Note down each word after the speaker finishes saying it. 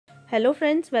Hello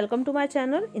friends, welcome to my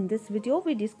channel. In this video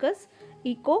we discuss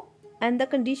echo and the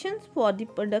conditions for the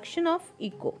production of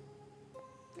echo.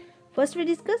 First we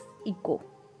discuss echo.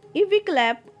 If we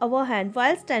clap our hand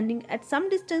while standing at some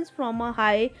distance from a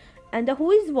high and a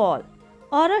huge wall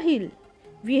or a hill,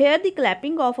 we hear the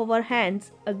clapping of our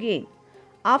hands again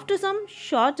after some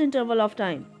short interval of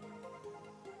time.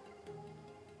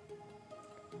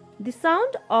 The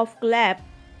sound of clap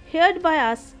heard by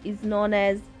us is known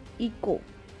as echo.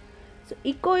 So,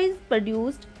 echo is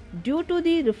produced due to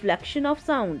the reflection of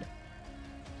sound.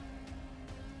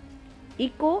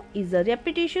 Echo is a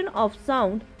repetition of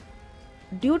sound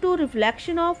due to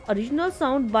reflection of original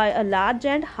sound by a large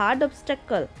and hard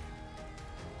obstacle.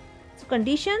 So,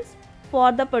 conditions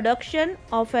for the production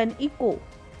of an echo.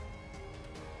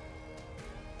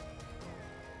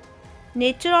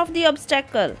 Nature of the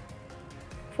obstacle.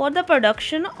 For the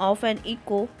production of an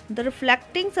echo, the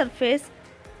reflecting surface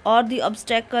or the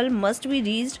obstacle must be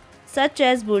reached, such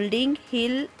as building,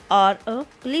 hill or a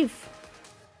cliff.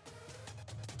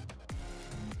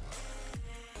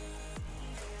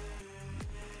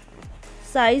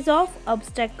 Size of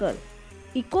obstacle.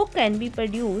 Echo can be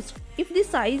produced if the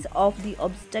size of the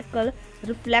obstacle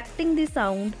reflecting the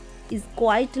sound is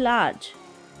quite large.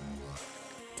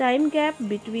 Time gap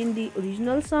between the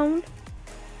original sound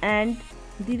and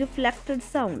the reflected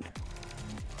sound.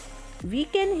 We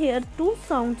can hear two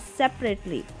sounds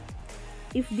separately.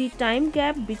 If the time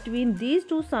gap between these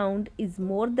two sounds is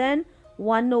more than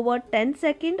 1/10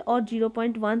 second or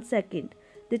 0.1 second,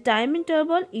 the time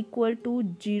interval equal to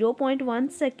 0.1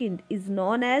 second is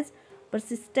known as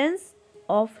persistence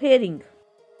of hearing.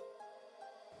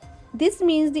 This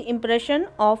means the impression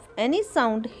of any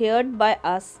sound heard by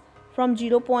us from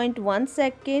 0.1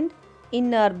 second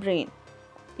in our brain.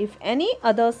 If any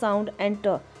other sound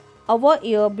enter our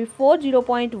ear before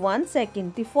 0.1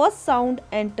 second, the first sound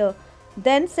enter,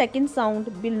 then second sound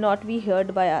will not be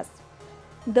heard by us.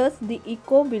 Thus, the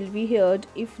echo will be heard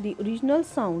if the original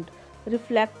sound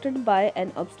reflected by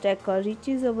an obstacle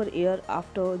reaches our ear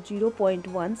after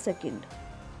 0.1 second.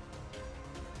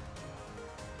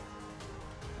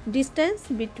 Distance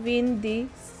between the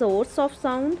source of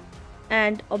sound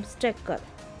and obstacle.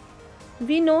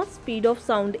 We know speed of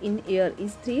sound in air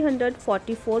is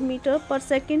 344 meters per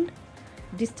second.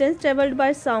 Distance travelled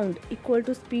by sound equal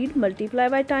to speed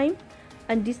multiplied by time,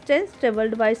 and distance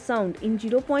travelled by sound in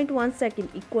 0.1 second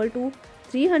equal to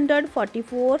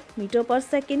 344 meters per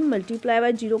second multiplied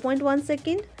by 0.1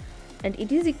 second, and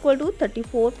it is equal to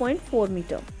 34.4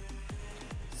 meters.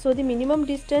 So the minimum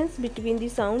distance between the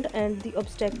sound and the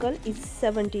obstacle is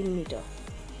 17 meters.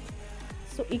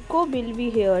 So echo will be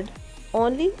heard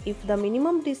only if the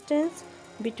minimum distance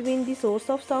between the source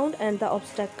of sound and the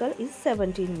obstacle is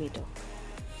 17 meters.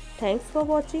 Thanks for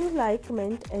watching. Like,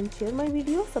 comment and share my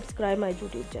video. Subscribe my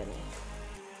YouTube channel.